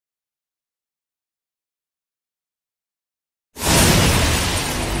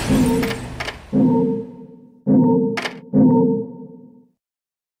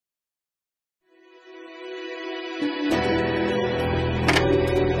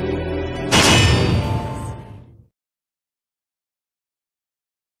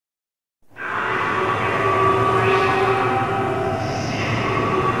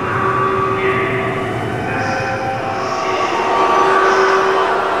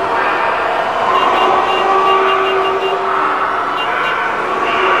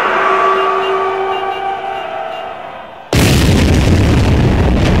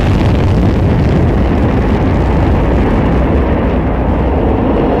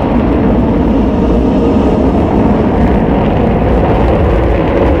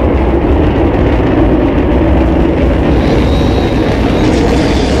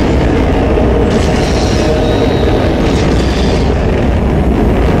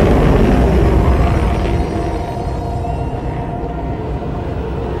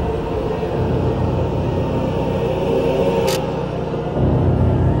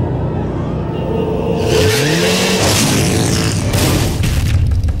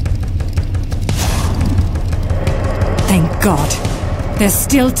God, there's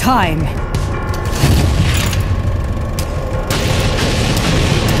still time.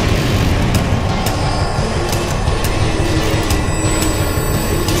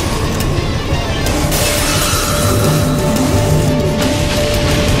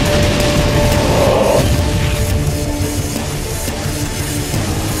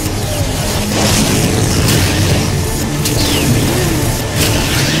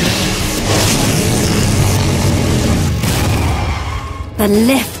 The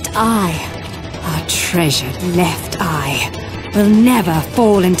left eye, our treasured left eye, will never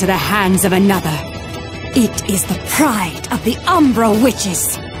fall into the hands of another. It is the pride of the Umbra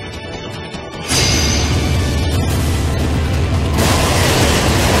Witches.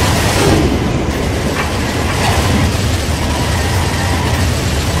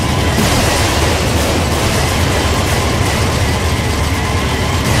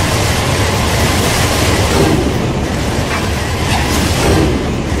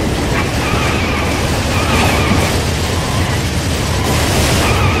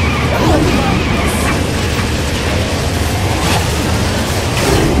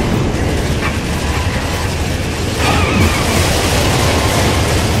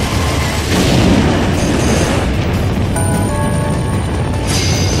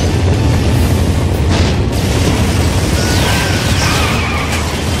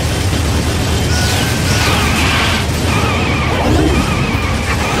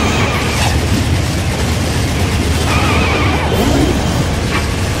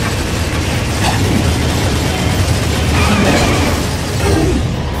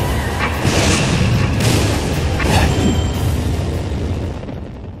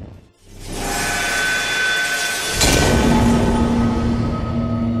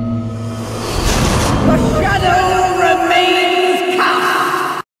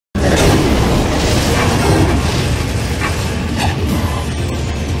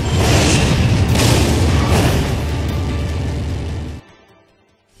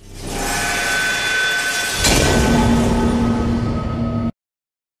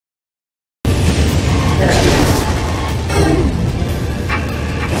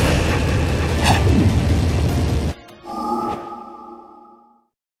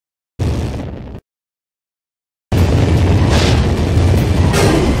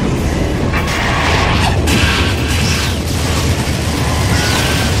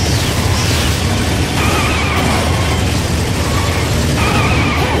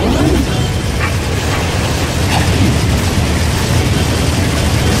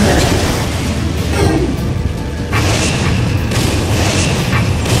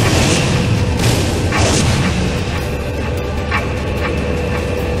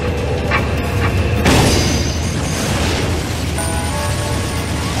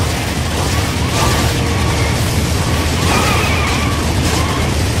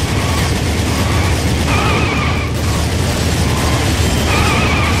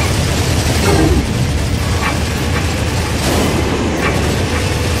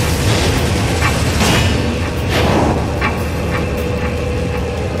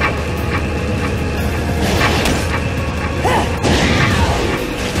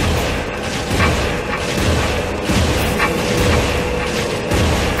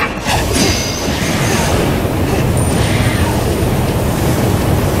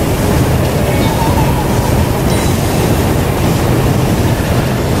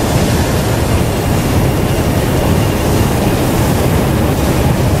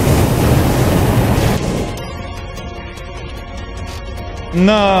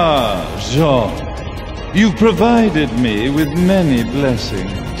 Now, Jean, you've provided me with many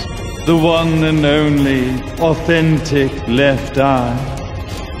blessings. The one and only authentic left eye.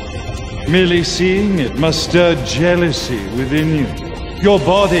 Merely seeing it must stir jealousy within you. Your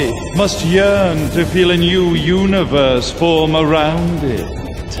body must yearn to feel a new universe form around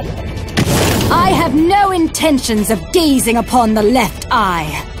it. I have no intentions of gazing upon the left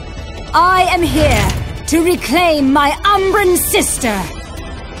eye. I am here to reclaim my Umbran sister.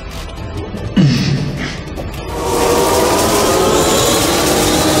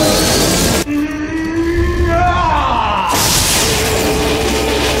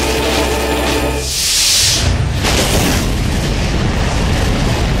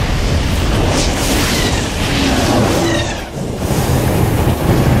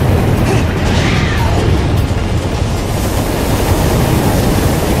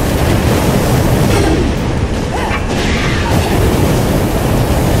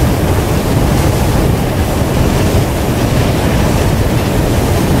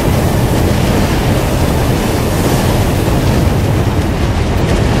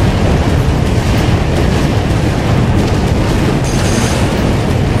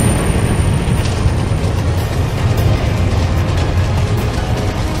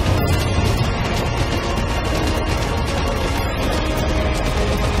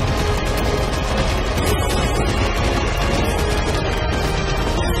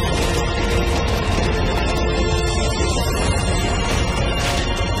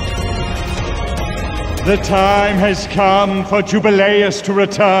 The time has come for Jubileus to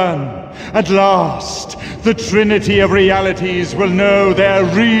return. At last, the Trinity of Realities will know their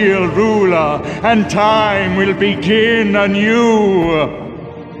real ruler, and time will begin anew.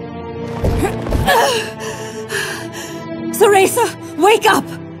 Cereza, wake up!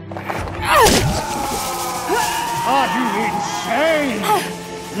 Are you insane?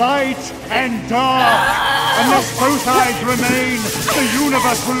 Light and dark. Unless both eyes remain, the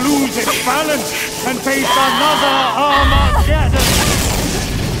universe will lose its balance and face another Armageddon.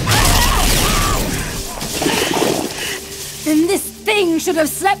 Then this thing should have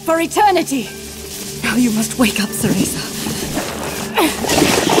slept for eternity. Now you must wake up, Cereza.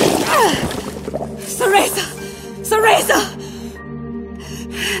 Cereza! Cereza!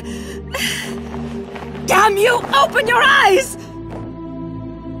 Damn you! Open your eyes!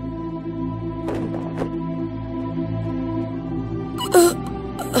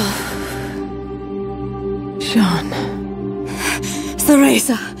 Jean.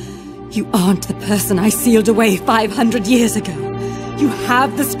 Cereza, you aren't the person I sealed away 500 years ago. You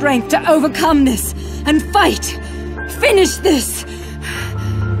have the strength to overcome this and fight. Finish this!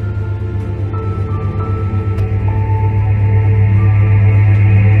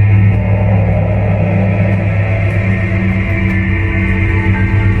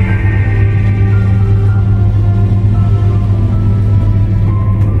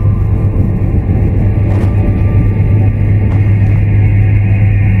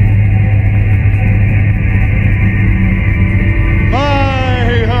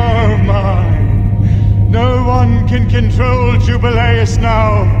 Control Jubileus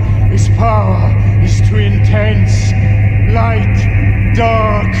now. His power is too intense. Light,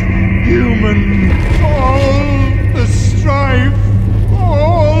 dark, human. All the strife,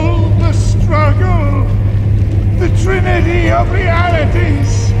 all the struggle. The Trinity of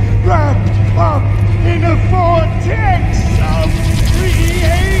Realities wrapped up in a vortex of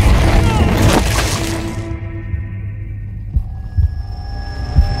creation.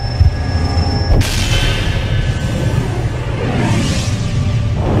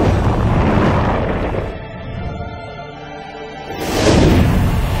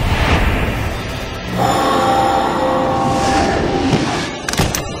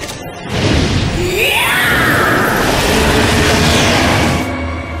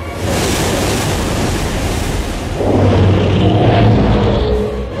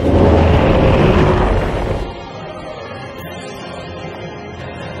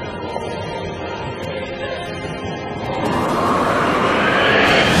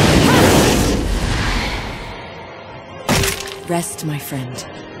 Rest, my friend.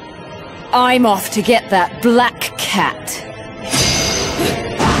 I'm off to get that black cat.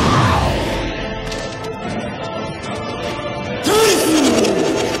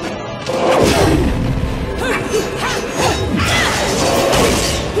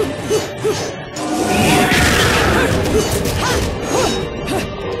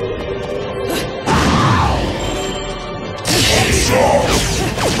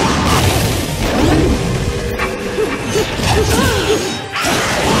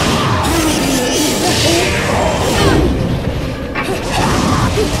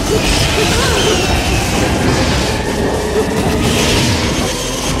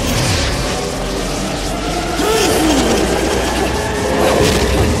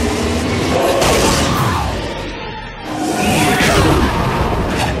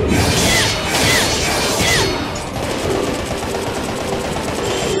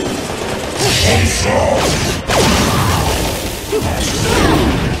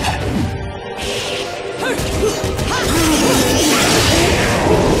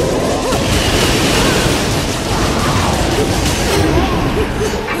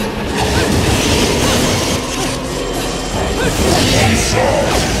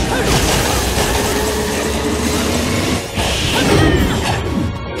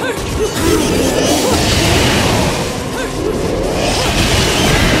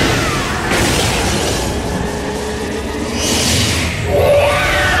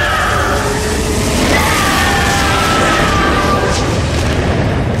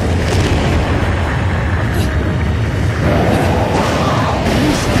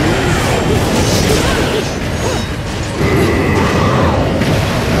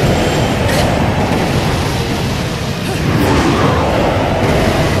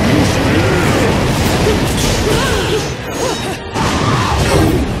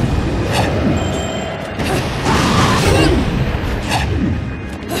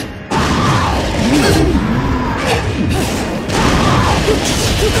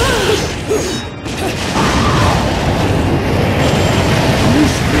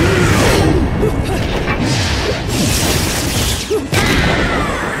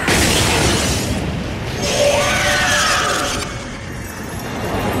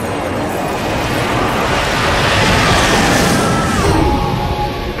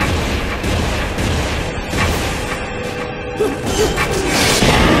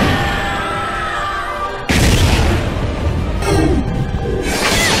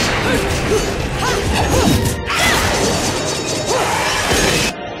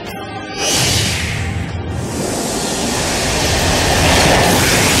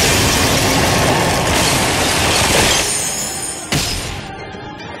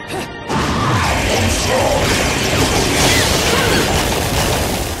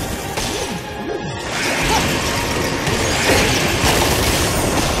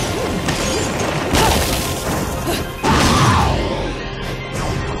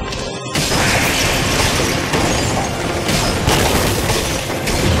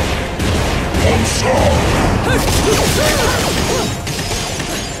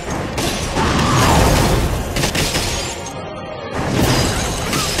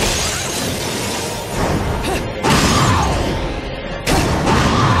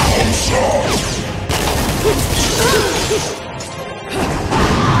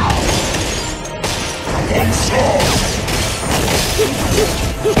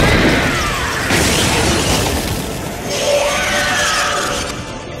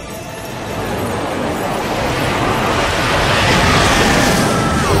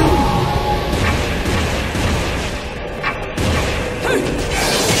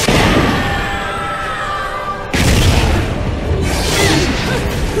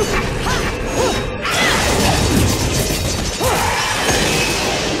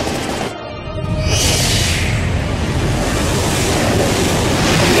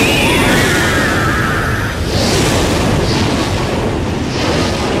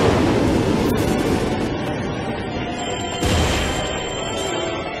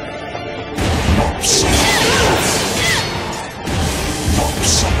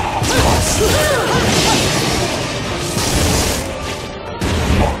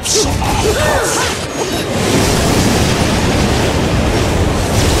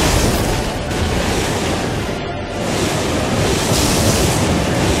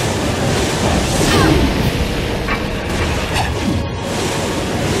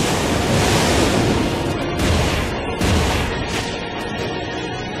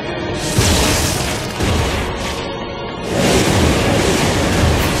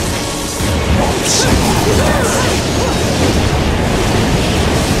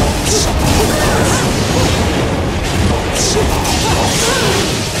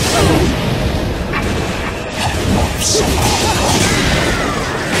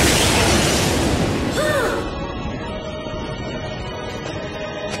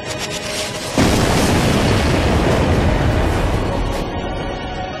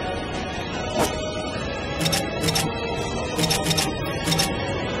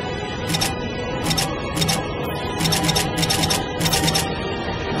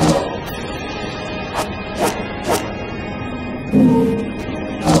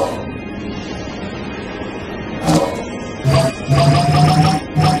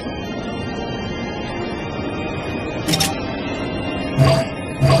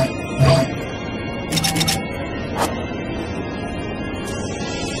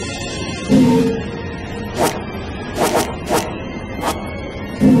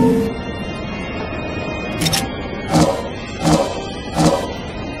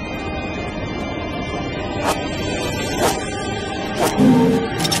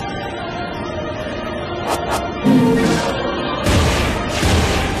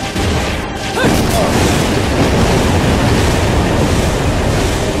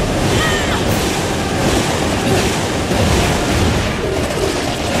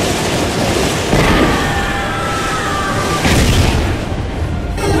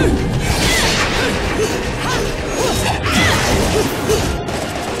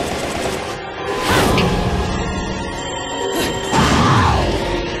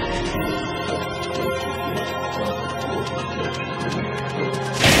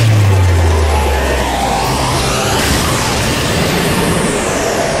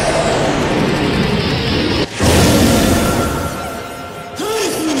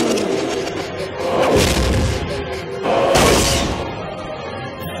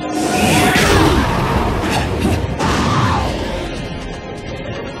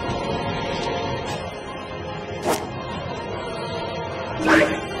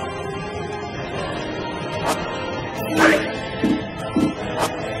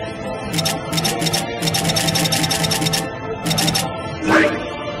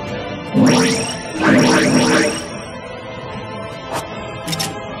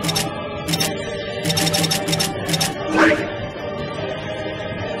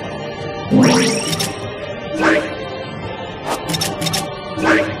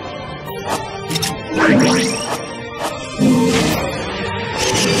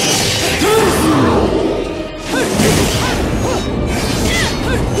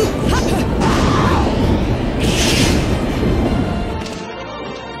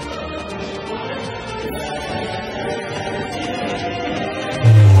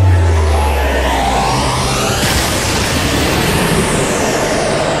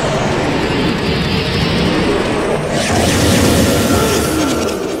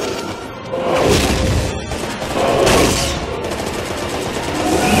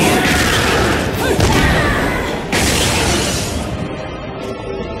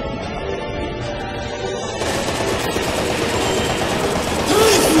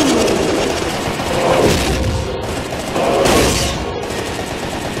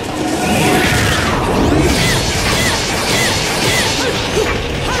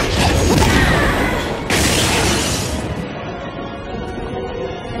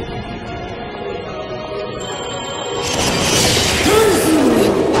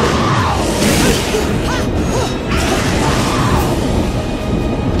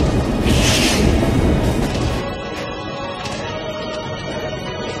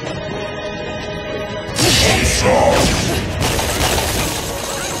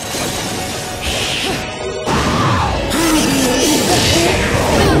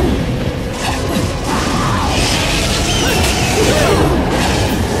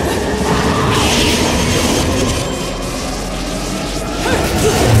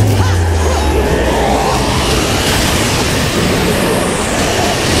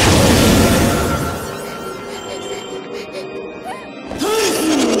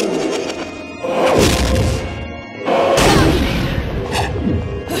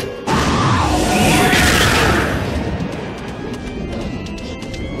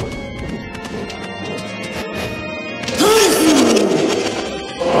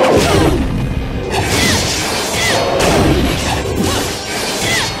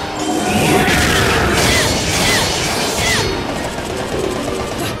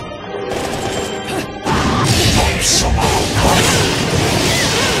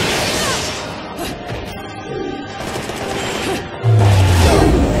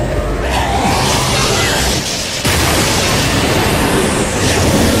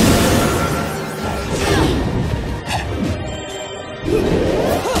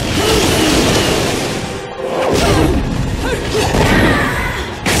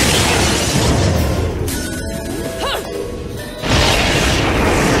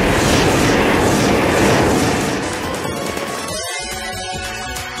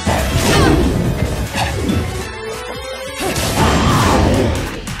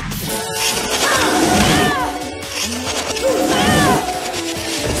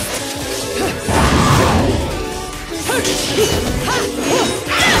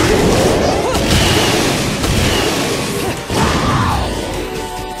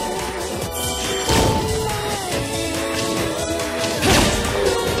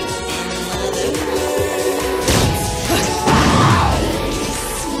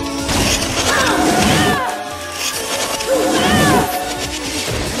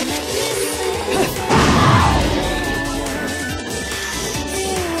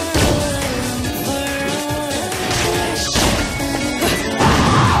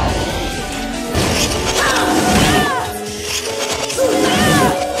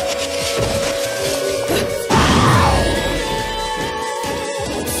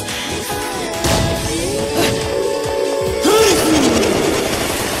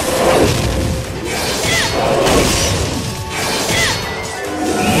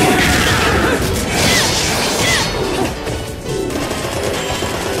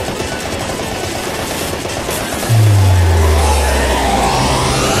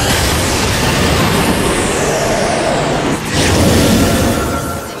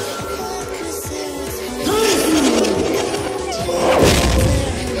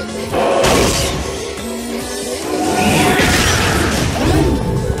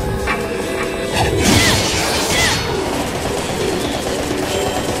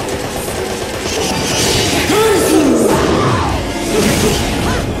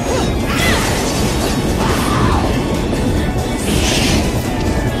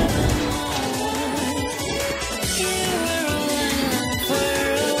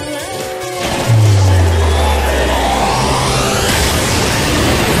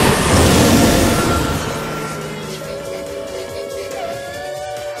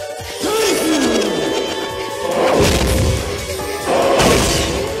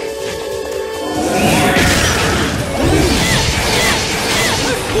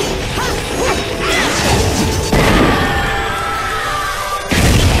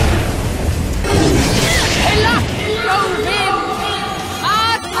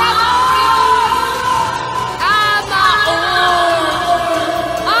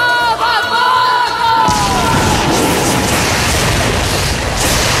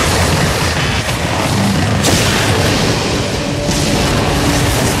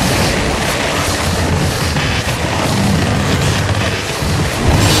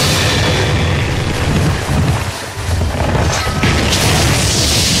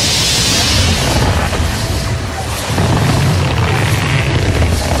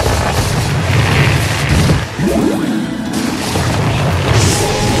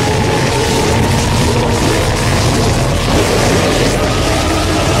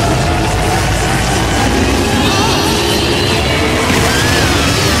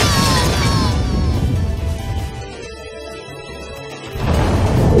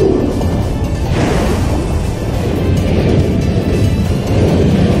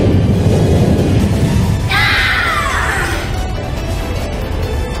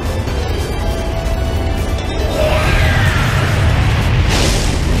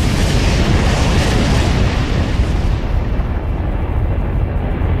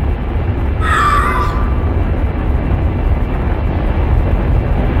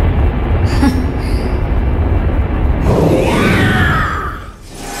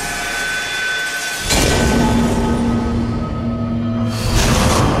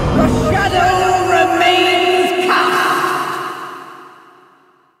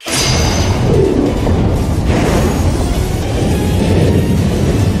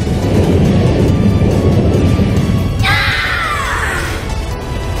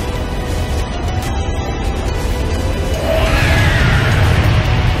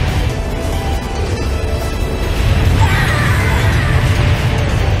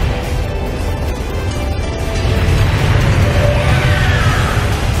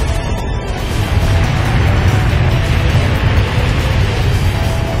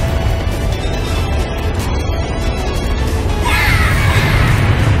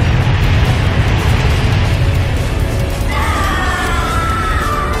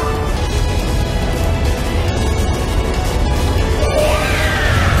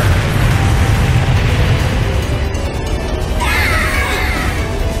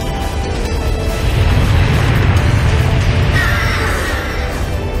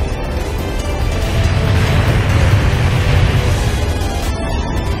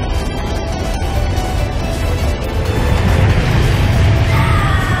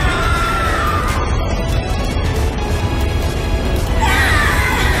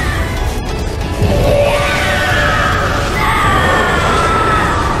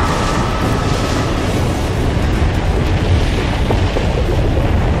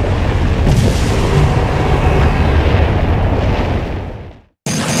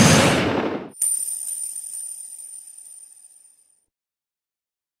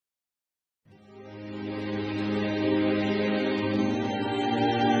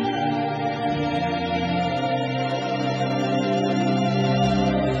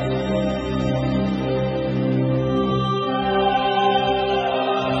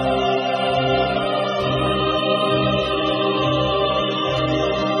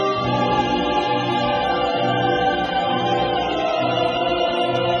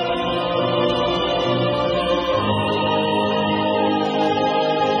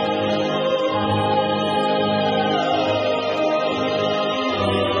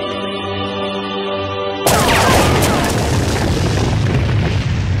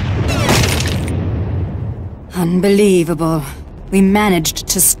 Unbelievable. We managed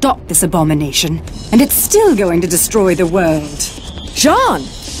to stop this abomination, and it's still going to destroy the world. John!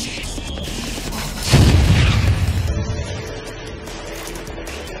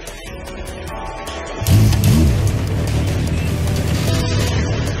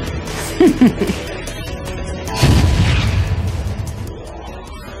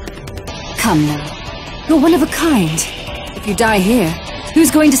 Come now. You're one of a kind. If you die here,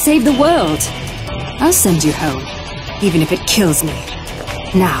 who's going to save the world? I'll send you home, even if it kills me.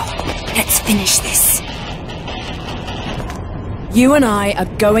 Now, let's finish this. You and I are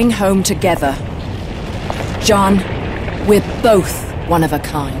going home together. John, we're both one of a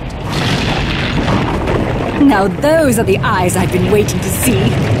kind. Now those are the eyes I've been waiting to see.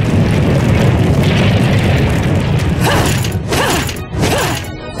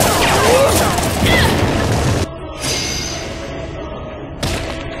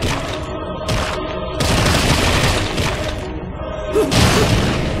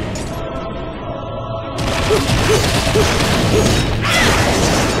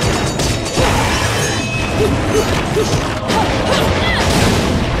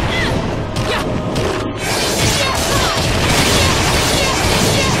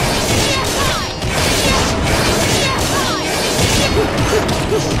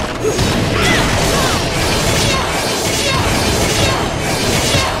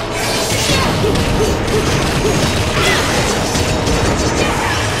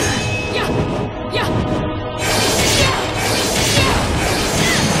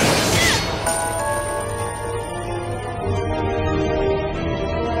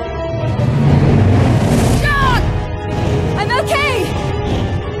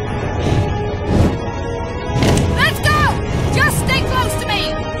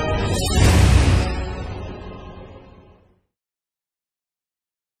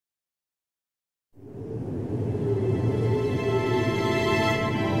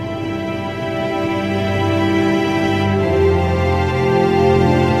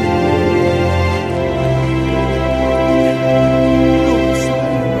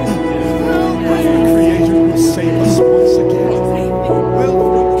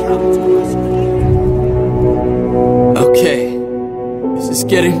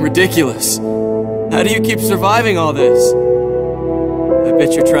 Getting ridiculous. How do you keep surviving all this? I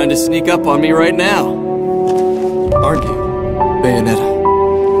bet you're trying to sneak up on me right now. Aren't you, Bayonetta?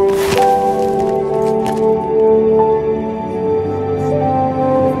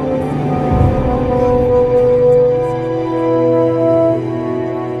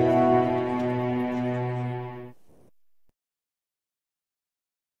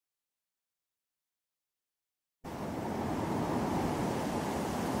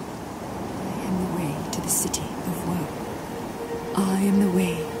 City of woe. I am the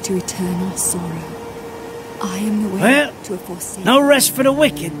way to eternal sorrow. I am the way to a forsaken... No rest for the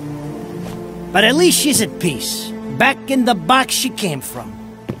wicked. But at least she's at peace, back in the box she came from.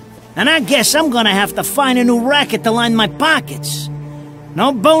 And I guess I'm gonna have to find a new racket to line my pockets.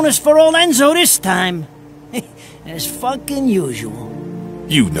 No bonus for old Enzo this time. As fucking usual.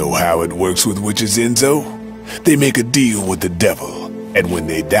 You know how it works with witches, Enzo. They make a deal with the devil, and when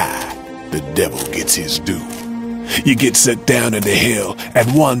they die, the devil gets his due. You get sucked down into hell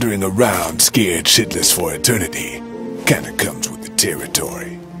and wandering around scared shitless for eternity. Kinda comes with the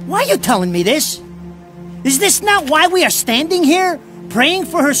territory. Why are you telling me this? Is this not why we are standing here? Praying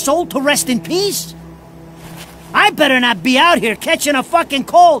for her soul to rest in peace? I better not be out here catching a fucking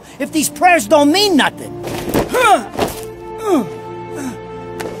cold if these prayers don't mean nothing.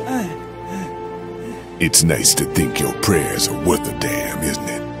 It's nice to think your prayers are worth a damn, isn't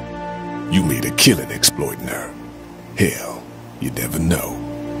it? You made a killing exploiting her. Hell, you never know.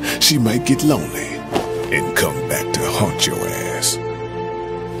 She might get lonely and come back to haunt your ass.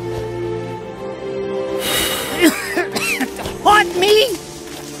 Haunt me?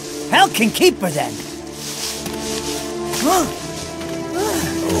 Hell can keep her then.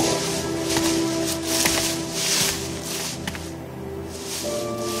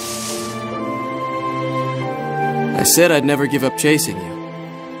 I said I'd never give up chasing you.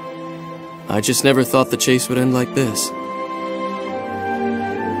 I just never thought the chase would end like this.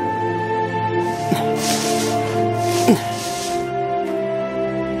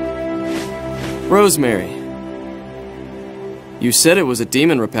 Rosemary. You said it was a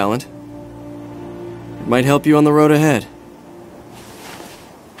demon repellent. It might help you on the road ahead.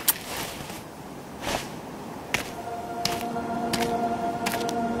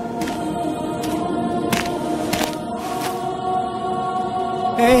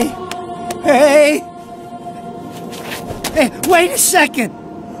 Hey! Hey! Hey, wait a second!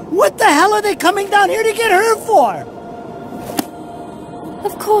 What the hell are they coming down here to get her for?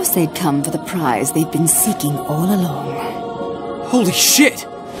 Of course they'd come for the prize they've been seeking all along. Holy shit!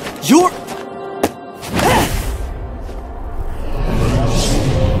 You're...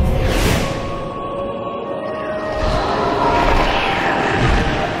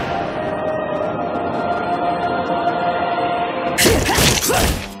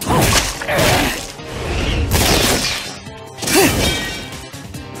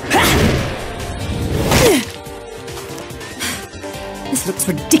 This looks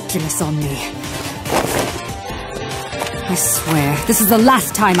ridiculous on me. I swear, this is the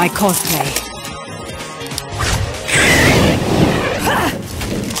last time I cosplay.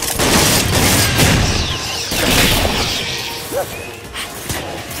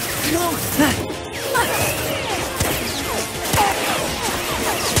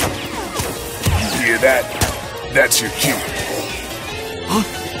 Hear that? That's your cue.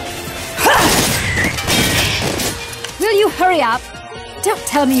 Will you hurry up? Don't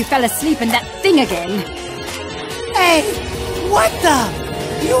tell me you fell asleep in that thing again. Hey, what the?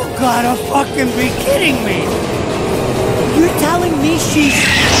 You gotta fucking be kidding me! You're telling me she's...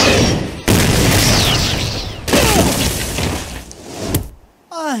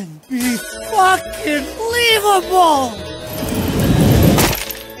 Unfucking-believable!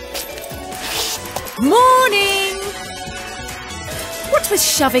 Morning! What was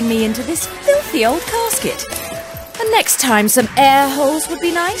shoving me into this filthy old casket? And next time some air holes would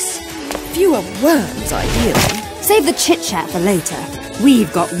be nice. Fewer worms, ideally. Save the chit-chat for later.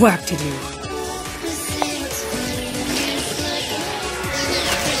 We've got work to do.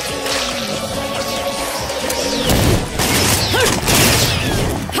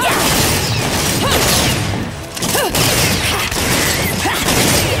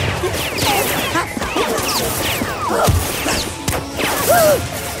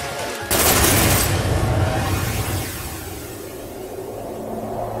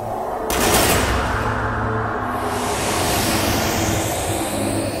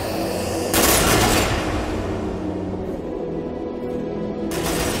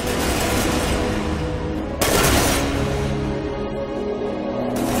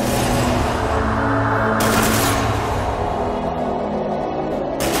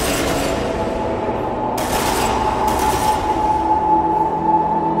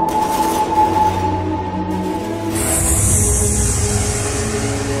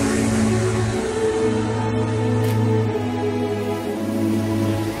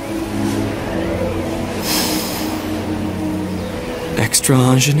 Extra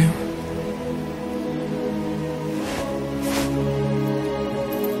ingenue?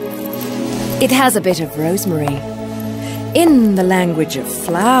 It has a bit of rosemary. In the language of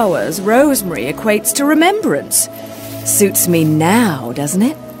flowers, rosemary equates to remembrance. Suits me now, doesn't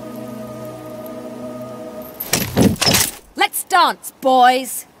it? Let's dance,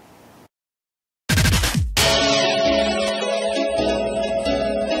 boys!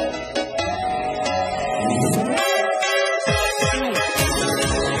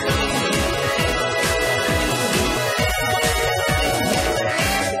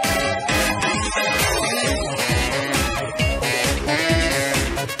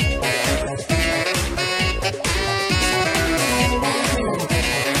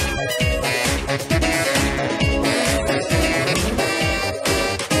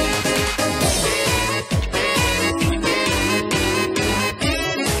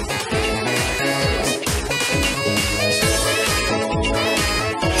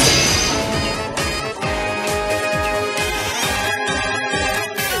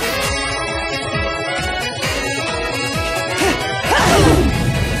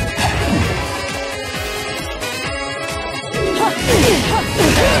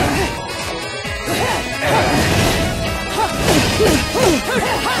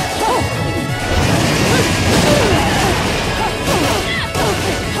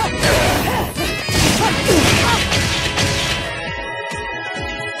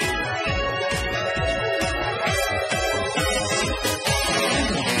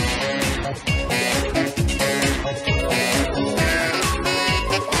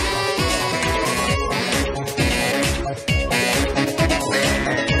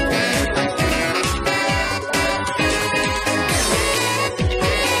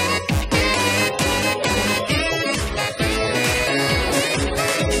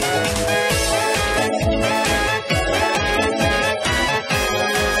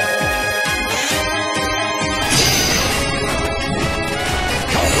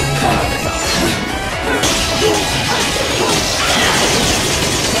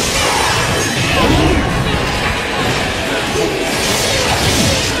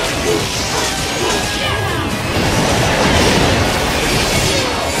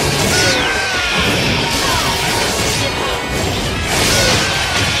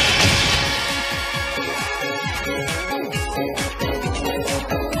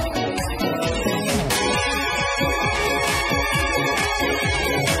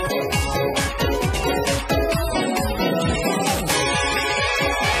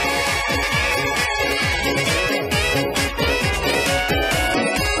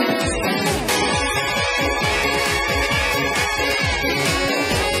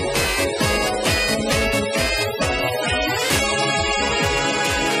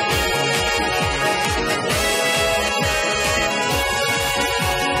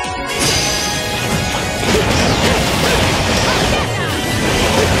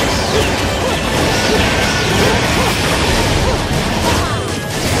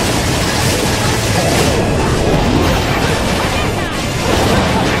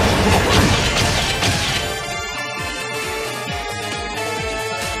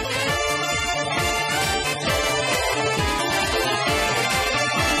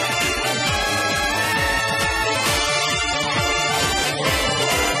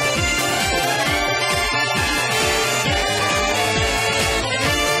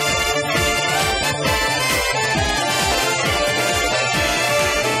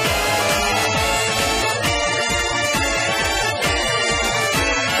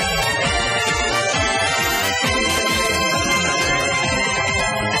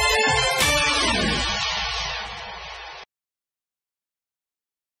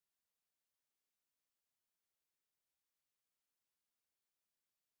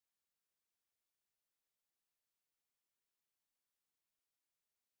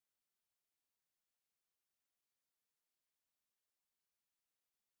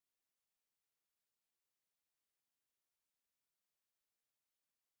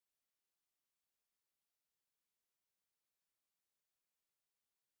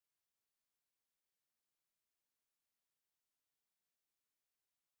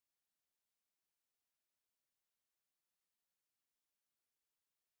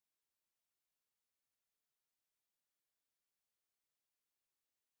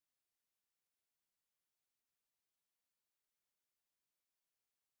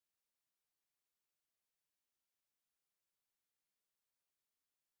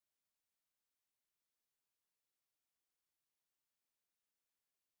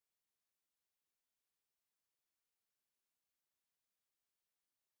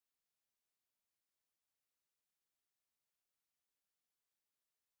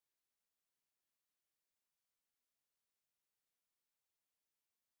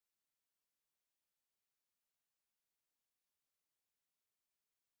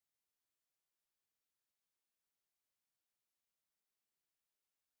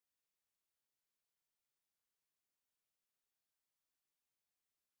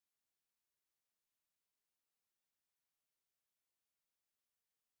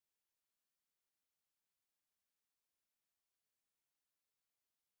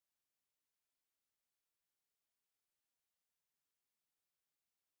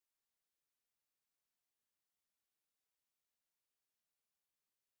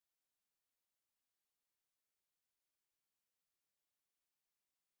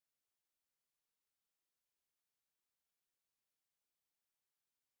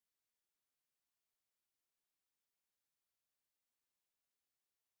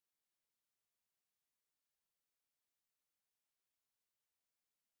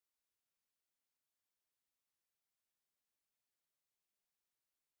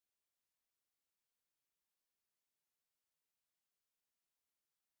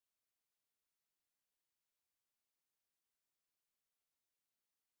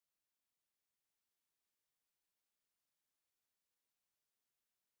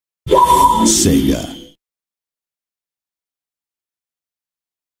 Sega.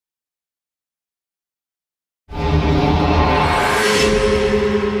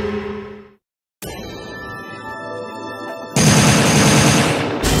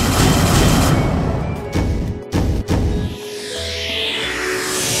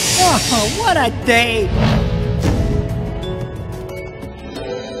 Oh, what a day!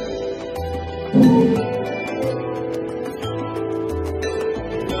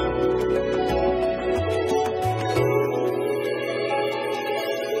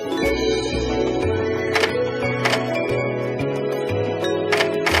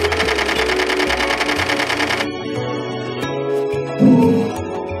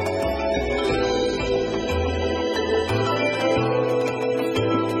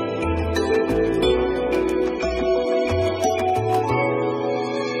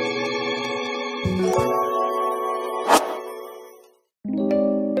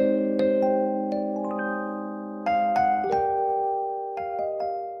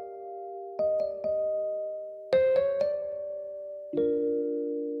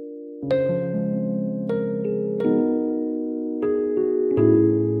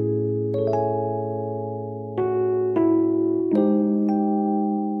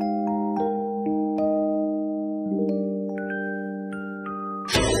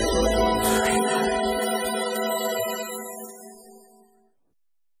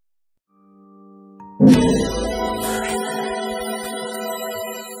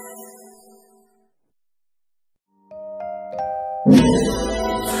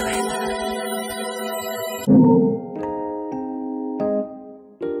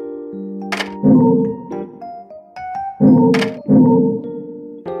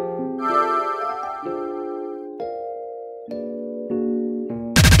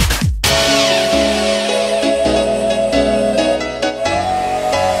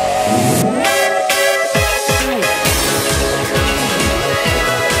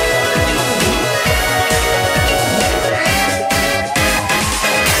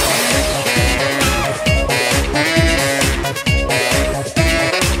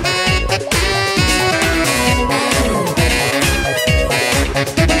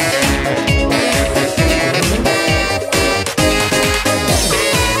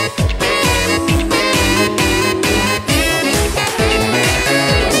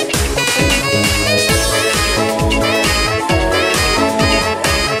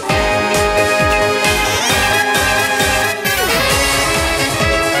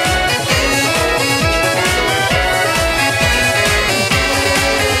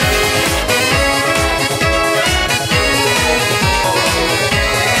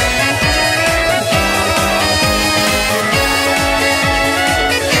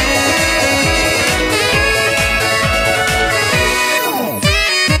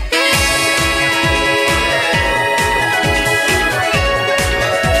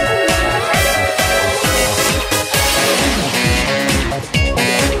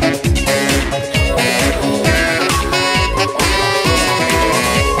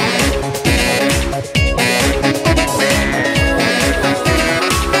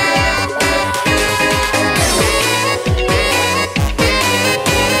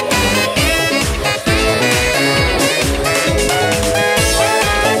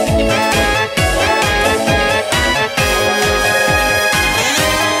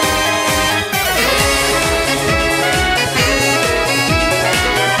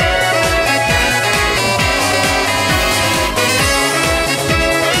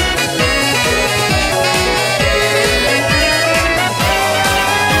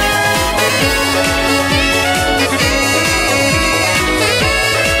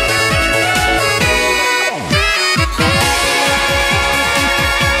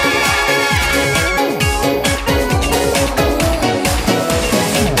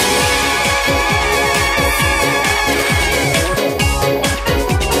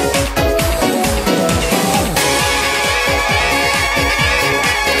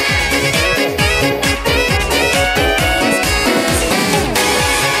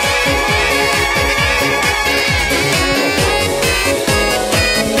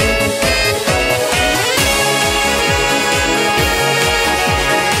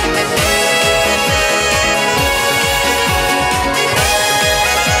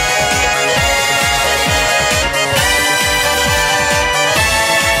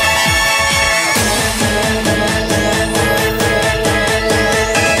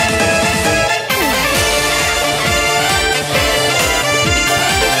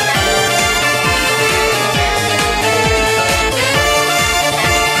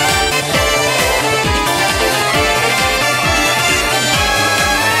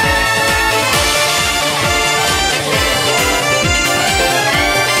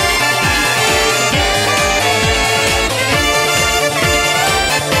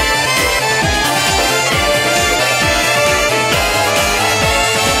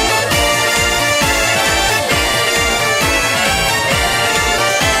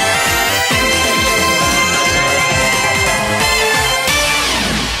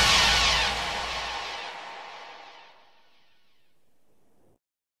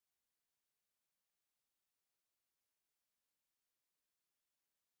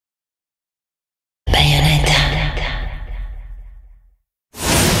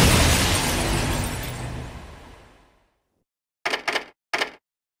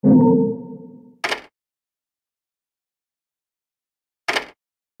 Bayonetta.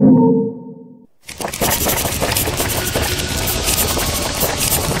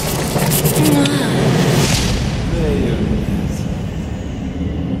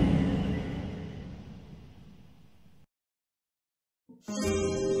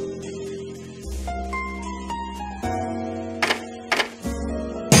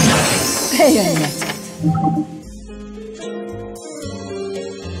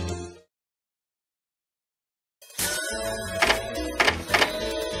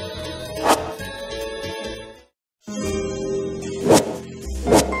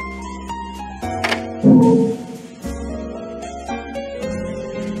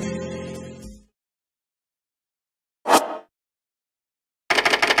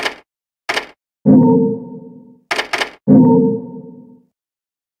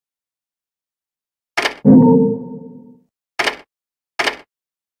 You